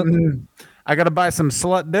 $50? I got to buy some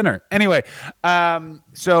slut dinner. Anyway,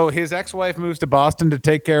 so his ex-wife moves to Boston to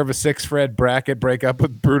take care of a 6-Fred bracket breakup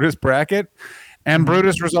with Brutus Bracket. And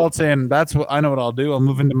Brutus results in, that's what I know what I'll do. I'll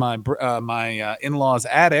move into my in-laws'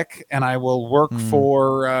 attic, and I will work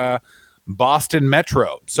for Boston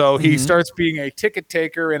Metro. So he starts being a ticket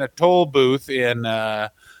taker in a toll booth in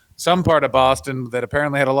some part of Boston that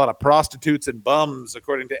apparently had a lot of prostitutes and bums,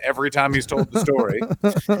 according to every time he's told the story.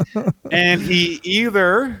 And he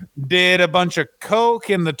either did a bunch of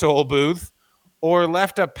coke in the toll booth or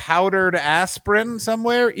left a powdered aspirin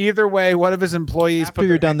somewhere. Either way, one of his employees... After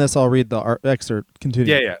you're done this, I'll read the excerpt.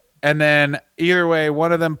 Continue. Yeah. And then either way,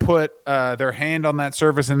 one of them put their hand on that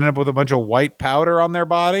surface and ended up with a bunch of white powder on their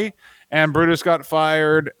body. And Brutus got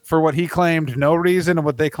fired for what he claimed no reason, and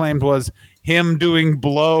what they claimed was him doing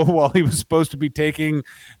blow while he was supposed to be taking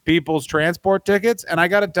people's transport tickets. And I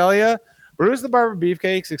got to tell you, Brutus the Barber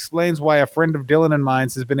Beefcakes explains why a friend of Dylan and mine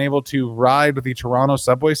has been able to ride with the Toronto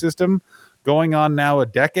subway system going on now a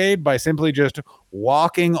decade by simply just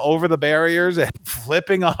walking over the barriers and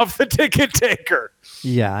flipping off the ticket taker.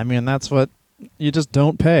 Yeah, I mean, that's what you just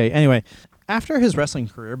don't pay. Anyway, after his wrestling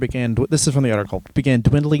career this is from the article, began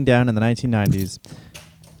dwindling down in the 1990s,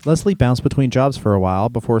 Leslie bounced between jobs for a while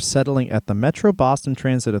before settling at the Metro Boston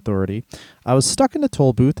Transit Authority. I was stuck in a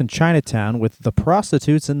toll booth in Chinatown with the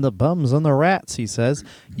prostitutes and the bums and the rats, he says.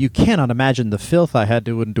 You cannot imagine the filth I had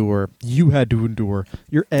to endure. You had to endure.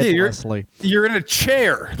 You're Ed Leslie. You're in a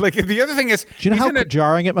chair. Like, the other thing is... Do you know how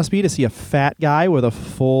jarring it must be to see a fat guy with a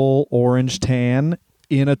full orange tan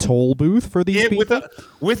in a toll booth for these people?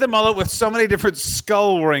 With a mullet with so many different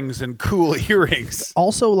skull rings and cool earrings.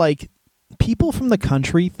 Also, like... people from the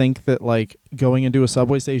country think that like going into a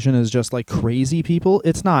subway station is just like crazy people.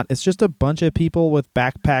 It's not. It's just a bunch of people with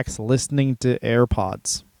backpacks listening to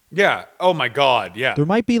AirPods. Yeah. Oh my God. Yeah. There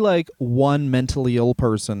might be like one mentally ill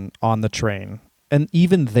person on the train, and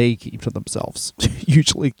even they keep to themselves.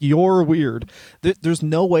 Usually, you're weird. There's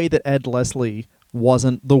no way that Ed Leslie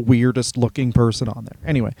wasn't the weirdest looking person on there.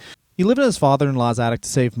 Anyway, he lived in his father-in-law's attic to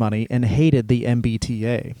save money and hated the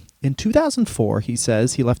MBTA. In 2004, he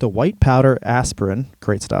says he left a white powder aspirin,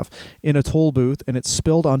 great stuff, in a toll booth, and it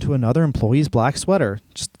spilled onto another employee's black sweater.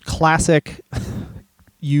 Just classic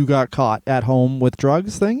you got caught at home with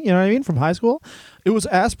drugs thing, you know what I mean, from high school. It was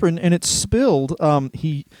aspirin, and it spilled.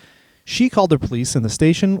 She called the police, and the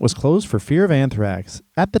station was closed for fear of anthrax.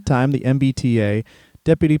 At the time, the MBTA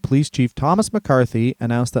Deputy Police Chief Thomas McCarthy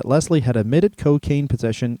announced that Leslie had admitted cocaine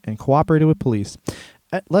possession and cooperated with police.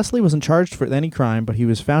 Leslie wasn't charged for any crime, but he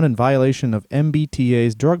was found in violation of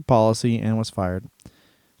MBTA's drug policy and was fired.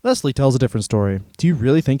 Leslie tells a different story. Do you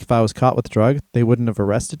really think if I was caught with drug, they wouldn't have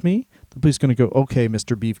arrested me? The police going to go, okay,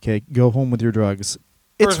 Mr. Beefcake, go home with your drugs.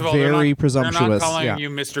 It's all, very presumptuous. They're not calling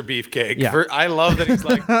you Mr. Beefcake. Yeah. I love that he's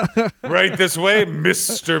like, right this way,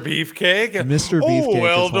 Mr. Beefcake. Mr. Beefcake. Oh,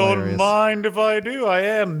 well, is don't hilarious. mind if I do. I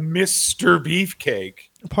am Mr. Beefcake.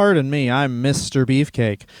 Pardon me, I'm Mr.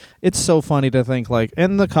 Beefcake. It's so funny to think, like,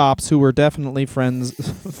 and the cops who were definitely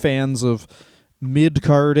fans of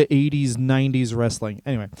mid-card 80s, 90s wrestling.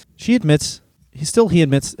 Anyway, he admits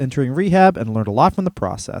entering rehab and learned a lot from the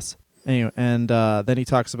process. Anyway, and then he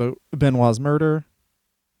talks about Benoit's murder.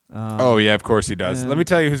 Oh, yeah, of course he does. Let me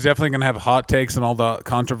tell you who's definitely going to have hot takes on all the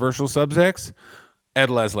controversial subjects. Ed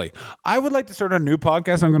Leslie. I would like to start a new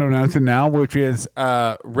podcast. I'm going to announce it now, which is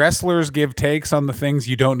wrestlers give takes on the things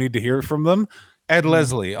you don't need to hear from them. Ed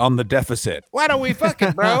Leslie on the deficit. Why don't we fuck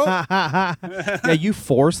it, bro? Yeah, you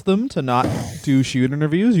force them to not do shoot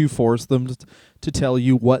interviews. You force them to tell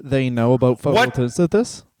you what they know about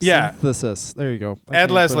photosynthesis. Yeah. Synthesis. There you go. Ed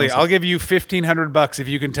Leslie, I'll give you $1,500 if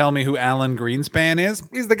you can tell me who Alan Greenspan is.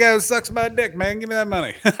 He's the guy who sucks my dick, man. Give me that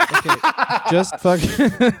money. Okay.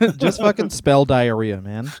 Just fucking spell diarrhea,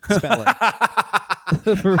 man. Spell it. I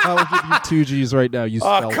will give you 2 G's right now. You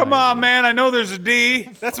spell come diarrhea. on, man. I know there's a D.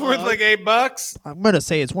 That's worth like $8. I'm going to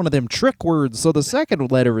say it's one of them trick words, so the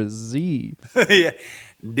second letter is Z. Yeah.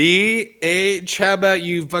 D-H. How about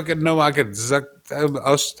you fucking know I could suck?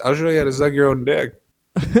 I'll show you how to suck your own dick.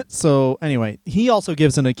 So anyway, he also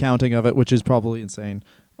gives an accounting of it, which is probably insane.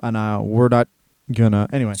 And we're not gonna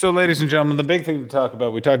anyway. So, ladies and gentlemen, the big thing to talk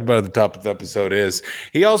about, we talked about at the top of the episode, is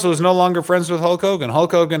he also is no longer friends with Hulk Hogan.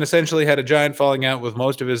 Hulk Hogan essentially had a giant falling out with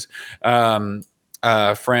most of his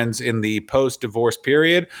friends in the post-divorce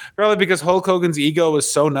period, probably because Hulk Hogan's ego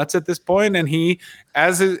was so nuts at this point, and he,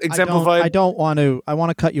 as exemplified. I want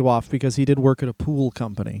to cut you off because he did work at a pool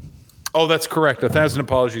company. Oh, that's correct. 1,000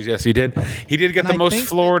 apologies. Yes, he did. He did get the most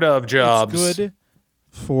Florida of jobs. It's good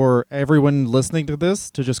for everyone listening to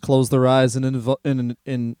this to just close their eyes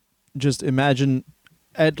and just imagine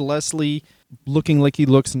Ed Leslie looking like he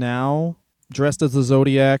looks now, dressed as the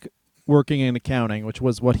Zodiac, working in accounting, which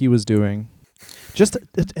was what he was doing.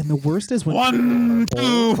 And the worst is when 1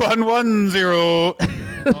 2 1 1 0.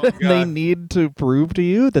 Oh, they need to prove to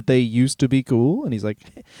you that they used to be cool, and he's like,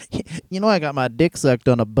 you know, I got my dick sucked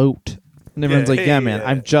on a boat, and everyone's like, yeah, man,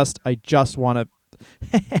 I just want to.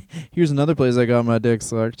 Here's another place I got my dick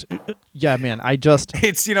sucked. Yeah, man,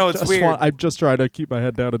 it's weird. I'm just trying to keep my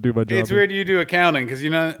head down and do my job. It's weird you do accounting because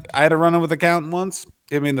I had to run in with accountant once.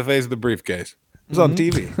 Hit me in the face with a briefcase. It was on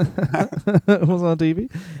TV. It was on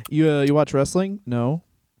TV. You watch wrestling? No.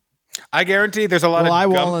 I guarantee there's a lot of. I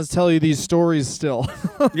want to tell you these stories still.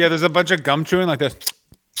 Yeah, there's a bunch of gum chewing like this.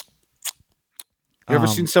 You ever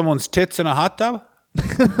seen someone's tits in a hot tub?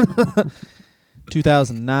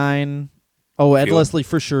 2009. Oh, Ed Leslie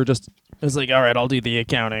for sure just was like, all right, I'll do the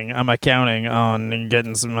accounting. I'm accounting on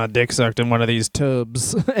getting some dick sucked in one of these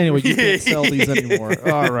tubs. Anyway, you can't sell these anymore.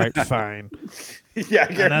 All right, fine. Yeah,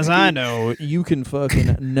 and as I know, you can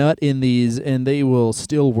fucking nut in these and they will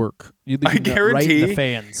still work. I guarantee right in the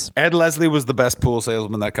fans. Ed Leslie was the best pool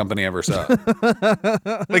salesman that company ever saw.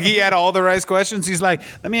 Like, he had all the right questions. He's like,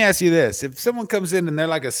 let me ask you this. If someone comes in and they're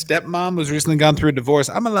like a stepmom who's recently gone through a divorce,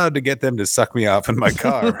 I'm allowed to get them to suck me off in my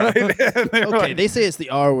car, right? Okay, like, they say it's the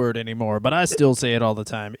R word anymore, but I still say it all the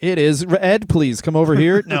time. It is. Ed, please come over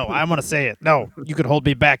here. No, I want to say it. No, you can hold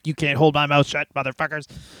me back. You can't hold my mouth shut, motherfuckers.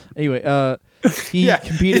 Anyway, he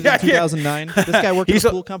competed in 2009. This guy worked at a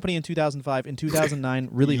pool company in 2005. In 2009,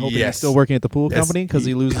 really hoping he's still working at the pool company because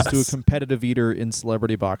he loses to a competitive eater in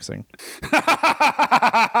celebrity boxing.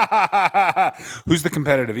 Who's the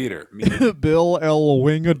competitive eater? Bill L.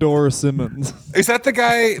 Wingador Simmons. Is that the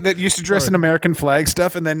guy that used to dress in American flag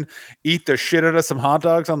stuff and then eat the shit out of some hot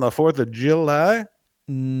dogs on the 4th of July?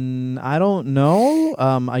 I don't know.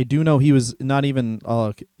 I do know he was not even.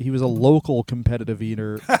 He was a local competitive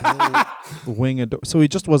eater. Wingador. So he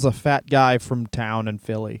just was a fat guy from town in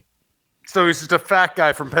Philly. So he's just a fat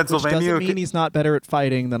guy from Pennsylvania. Which doesn't mean he's not better at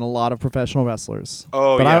fighting than a lot of professional wrestlers.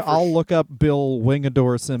 Oh, but yeah. I'll look up Bill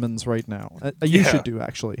Wingador Simmons right now. You should do,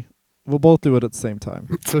 actually. We'll both do it at the same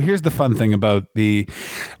time. So here's the fun thing about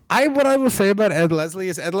what I will say about Ed Leslie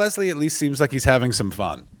is Ed Leslie at least seems like he's having some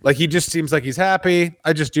fun. Like, he just seems like he's happy.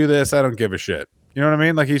 I just do this. I don't give a shit. You know what I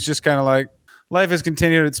mean? Like, he's just kind of like, life has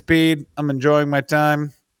continued at speed. I'm enjoying my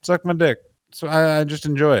time. Suck my dick. So I just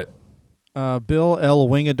enjoy it. Bill L.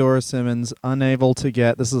 Wingador Simmons, unable to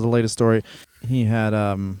get, this is the latest story, he had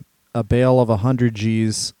a bail of 100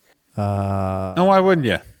 Gs. No, why wouldn't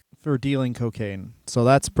you? For dealing cocaine. So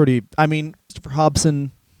that's pretty, I mean, Christopher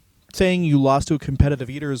Hobson, saying you lost to a competitive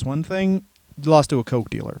eater is one thing, you lost to a coke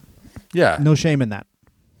dealer. Yeah. No shame in that.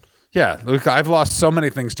 Yeah, look, I've lost so many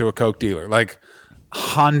things to a coke dealer, like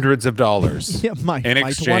hundreds of dollars in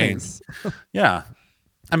exchange. 20s. Yeah.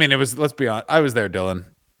 I mean, it was, let's be honest, I was there, Dylan.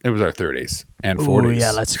 It was our 30s and 40s. Oh, yeah,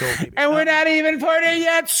 let's go, baby. And we're not even 40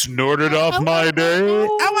 yet. Snorted off my day.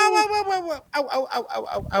 Ow, ow, ow, ow, ow, ow,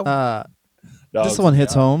 ow, ow, ow. This one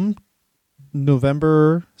hits home.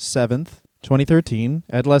 November 7th, 2013.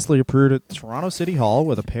 Ed Leslie appeared at Toronto City Hall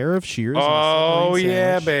with a pair of shears. Oh, and a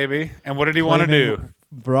yeah, sandwich, baby. And what did he want to do?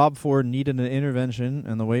 Rob Ford needed an intervention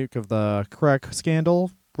in the wake of the crack scandal.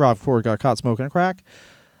 Rob Ford got caught smoking crack.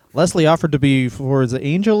 Leslie offered to be Ford's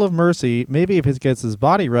angel of mercy. Maybe if he gets his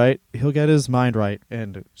body right, he'll get his mind right.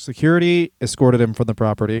 And security escorted him from the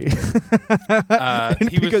property.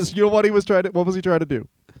 Because you know what he was trying to? What was he trying to do?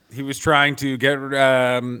 He was trying to get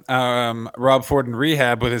Rob Ford in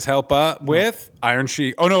rehab with his help with Iron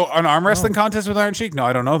Sheik. Oh, no, an arm wrestling contest with Iron Sheik? No,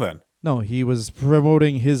 I don't know then. No, he was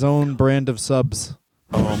promoting his own brand of subs.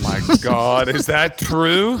 Oh, my God. Is that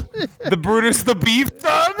true? The Brutus the Beef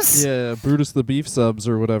subs? Yeah, Brutus the Beef subs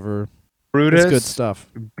or whatever. Brutus. It's good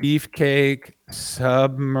stuff. Beefcake,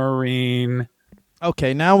 submarine.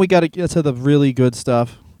 Okay, now we got to get to the really good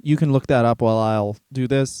stuff. You can look that up while I'll do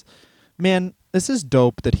this. Man, this is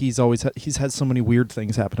dope that he's had so many weird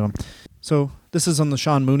things happen to him. So this is on the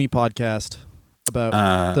Sean Mooney podcast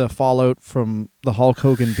about the fallout from the Hulk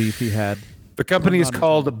Hogan beef he had. The company is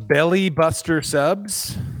called Belly Buster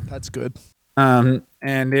Subs. That's good. And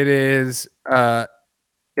it is it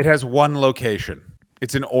has one location.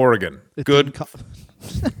 It's in Oregon. It's good.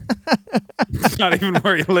 It's not even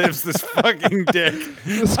where he lives, this fucking dick.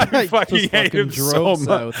 I fucking hate him so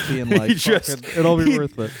much. Being like, it'll be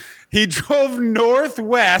worth it. He drove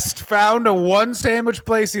northwest, found a one sandwich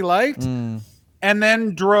place he liked, and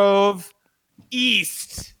then drove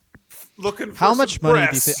east looking for how much money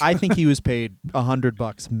do you think? I think he was paid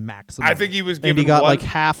 $100 maximum. I think he was given and he got like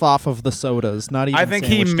half off of the sodas. Not even. I think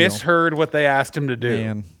he misheard what they asked him to do.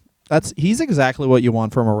 Man, he's exactly what you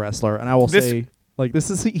want from a wrestler. And I will say, like,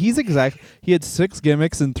 he had 6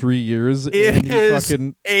 gimmicks in 3 years. It is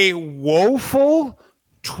a woeful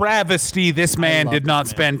travesty. This man did not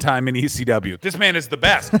spend time in ECW. This man is the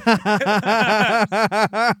best.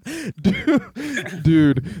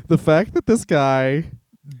 Dude, the fact that this guy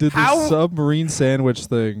did this submarine sandwich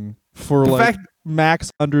thing for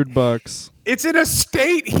max $100. It's in a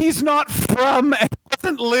state he's not from and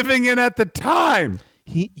wasn't living in at the time.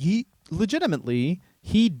 He legitimately,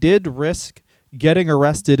 he did risk getting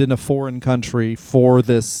arrested in a foreign country for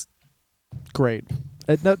this grade.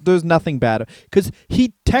 There's nothing bad because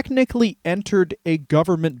he technically entered a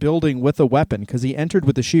government building with a weapon because he entered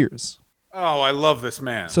with the shears. Oh, I love this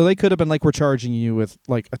man. So they could have been like, we're charging you with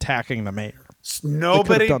like attacking the mayor.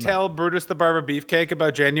 Nobody done tell Brutus the Barber Beefcake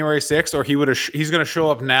about January 6th, or he's going to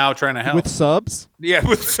show up now trying to help. With subs? Yeah,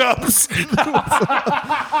 with subs. This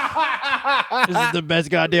is the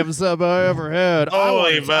best goddamn sub I ever had.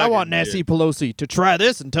 I want Nancy Pelosi to try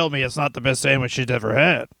this and tell me it's not the best sandwich she's ever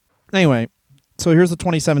had. Anyway, so here's the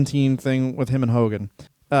 2017 thing with him and Hogan.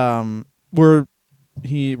 Where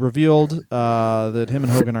he revealed that him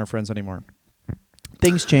and Hogan aren't friends anymore.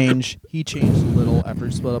 Things change. He changed a little after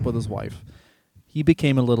he split up with his wife. He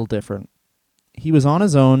became a little different. He was on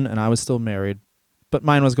his own, and I was still married, but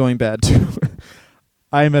mine was going bad too.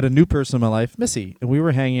 I met a new person in my life, Missy, and we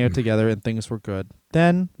were hanging out together, and things were good.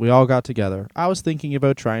 Then we all got together. I was thinking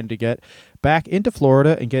about trying to get back into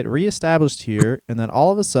Florida and get reestablished here, and then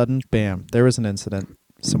all of a sudden, bam, there was an incident.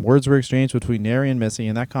 Some words were exchanged between Neri and Missy,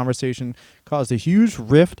 and that conversation caused a huge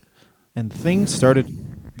rift, and things started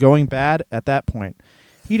going bad at that point.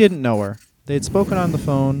 He didn't know her. They had spoken on the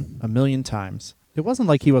phone a million times. It wasn't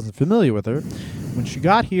like he wasn't familiar with her. When she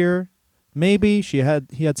got here, maybe he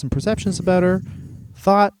had some perceptions about her,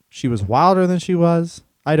 thought she was wilder than she was.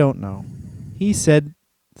 I don't know. He said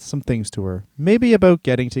some things to her, maybe about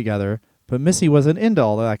getting together, but Missy wasn't into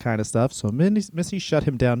all that kind of stuff, so Missy shut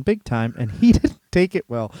him down big time, and he didn't take it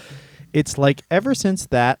well. It's like ever since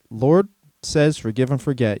that, Lord says forgive and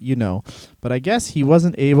forget, you know, but I guess he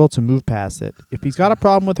wasn't able to move past it. If he's got a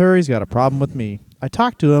problem with her, he's got a problem with me. I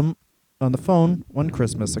talked to him on the phone one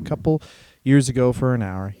Christmas a couple years ago for an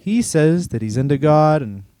hour. He says that he's into God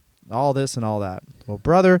and all this and all that. Well,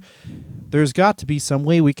 brother, there's got to be some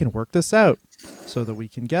way we can work this out so that we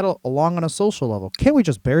can get along on a social level. Can't we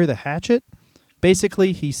just bury the hatchet?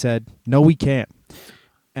 Basically, he said, no, we can't.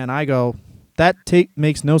 And I go, that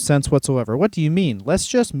makes no sense whatsoever. What do you mean? Let's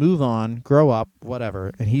just move on, grow up,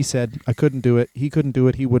 whatever. And he said, I couldn't do it. He couldn't do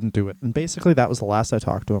it. He wouldn't do it. And basically, that was the last I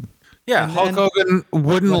talked to him. Yeah, Hulk Hogan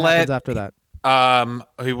wouldn't let after that.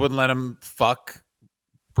 He wouldn't let him fuck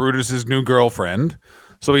Brutus's new girlfriend.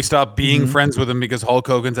 So he stopped being friends with him because Hulk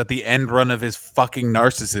Hogan's at the end run of his fucking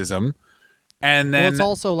narcissism. And then it's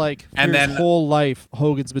also like his whole life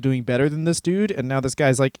Hogan's been doing better than this dude, and now this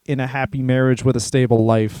guy's like in a happy marriage with a stable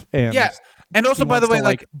life. And yeah, and also by the way,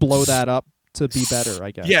 like blow that up to be better,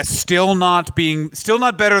 I guess. Yeah, still not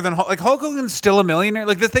better than like Hulk Hogan's still a millionaire.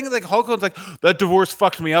 Like the thing is, like Hulk Hogan's like, that divorce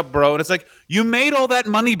fucked me up, bro. And it's like, you made all that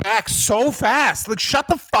money back so fast. Like, shut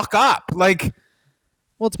the fuck up. Like,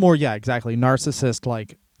 well, it's more, yeah, exactly. Narcissist,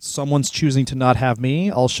 like, someone's choosing to not have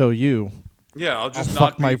me, I'll show you. Yeah, I'll just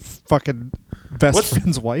fuck my fucking best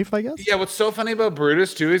friend's wife, I guess. Yeah, what's so funny about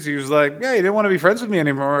Brutus too is he was like, yeah, he didn't want to be friends with me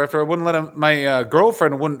anymore after I wouldn't let him. My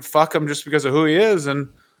girlfriend wouldn't fuck him just because of who he is, and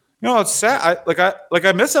you know, it's sad.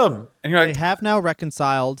 I miss him. And you're like, they have now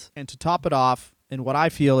reconciled, and to top it off, in what I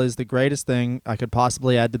feel is the greatest thing I could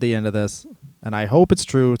possibly add to the end of this, and I hope it's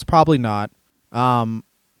true. It's probably not.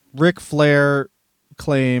 Ric Flair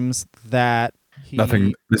claims that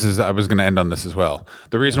nothing. I was going to end on this as well.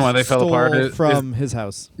 The reason why they fell apart is from his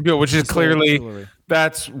house. Yeah, which is clearly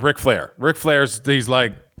that's Ric Flair. Ric Flair's he's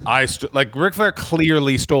like Ric Flair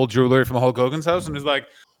clearly stole jewelry from Hulk Hogan's house and is like,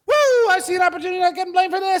 woo! I see an opportunity. I get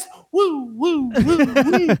blamed for this. Woo, woo, woo,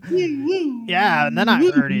 woo, woo, woo. Yeah, and then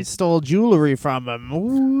I heard he stole jewelry from him.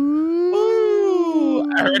 Woo!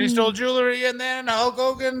 I heard he stole jewelry, and then Hulk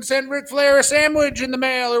Hogan sent Ric Flair a sandwich in the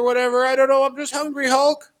mail or whatever. I don't know. I'm just hungry,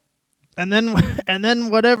 Hulk. And then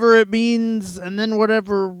whatever it means, and then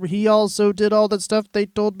whatever he also did all that stuff they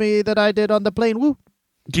told me that I did on the plane. Woo!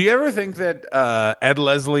 Do you ever think that Ed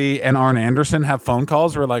Leslie and Arn Anderson have phone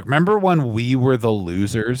calls where like, remember when we were the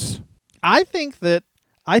losers? I think that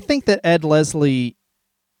Ed Leslie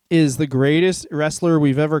is the greatest wrestler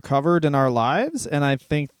we've ever covered in our lives, and I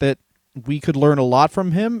think that we could learn a lot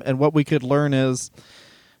from him, and what we could learn is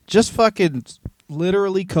just fucking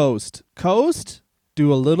literally coast.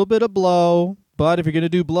 Do a little bit of blow, but if you're going to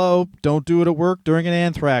do blow, don't do it at work during an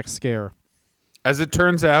anthrax scare. As it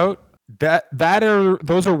turns out,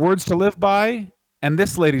 those are words to live by, and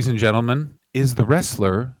this, ladies and gentlemen, is the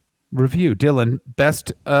Wrestler Review. Dylan,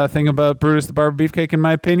 best thing about Brutus the Barber Beefcake, in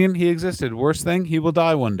my opinion, he existed. Worst thing, he will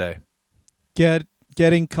die one day.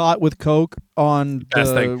 Getting caught with coke on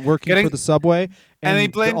working for the subway, and he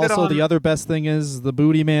blamed also it on... the other best thing is the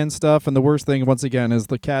booty man stuff, and the worst thing once again is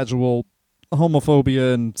the casual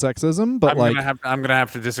homophobia and sexism. But I'm gonna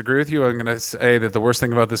have to disagree with you. I'm gonna say that the worst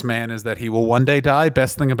thing about this man is that he will one day die.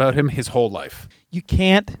 Best thing about him, his whole life. You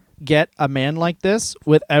can't get a man like this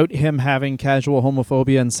without him having casual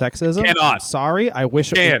homophobia and sexism. Cannot. Sorry, I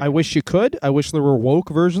wish you could. I wish there were woke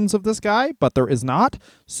versions of this guy, but there is not.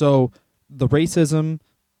 So the racism,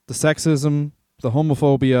 the sexism, the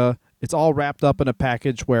homophobia, it's all wrapped up in a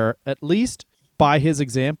package where at least by his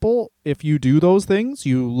example, if you do those things,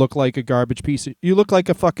 you look like a garbage piece. You look like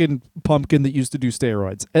a fucking pumpkin that used to do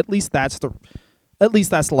steroids. At least that's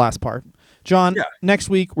the last part. John, next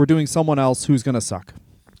week we're doing someone else who's going to suck.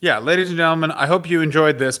 Yeah, ladies and gentlemen, I hope you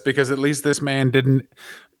enjoyed this because at least this man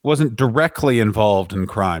wasn't directly involved in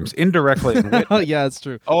crimes, indirectly. Yeah, it's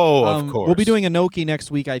true. Oh, of course. We'll be doing Inoki next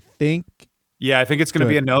week, I think. Yeah, I think it's going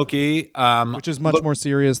to be Inoki. Which is much more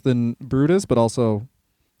serious than Brutus, but also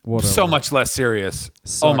whatever. So much less serious.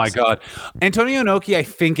 Sucks. Oh, my God. Antonio Inoki, I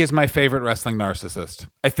think, is my favorite wrestling narcissist.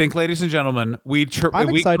 I think, ladies and gentlemen, I'm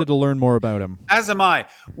excited to learn more about him. As am I.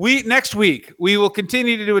 Next week, we will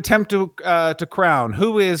continue to attempt to crown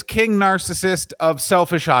who is King Narcissist of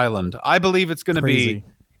Selfish Island. I believe it's going to be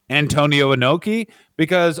Antonio Inoki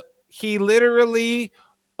because he literally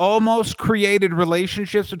almost created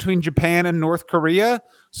relationships between Japan and North Korea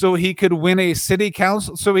so he could win a city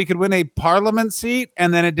council, so he could win a parliament seat,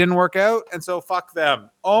 and then it didn't work out, and so fuck them.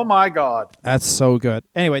 Oh my God. That's so good.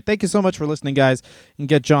 Anyway, thank you so much for listening, guys. You can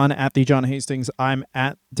get John at the John Hastings. I'm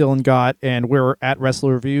at Dylan Gott, and we're at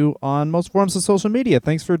Wrestler Review on most forms of social media.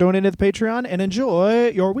 Thanks for donating to the Patreon, and enjoy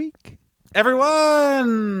your week.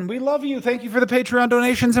 Everyone, we love you. Thank you for the Patreon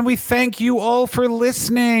donations, and we thank you all for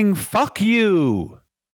listening. Fuck you.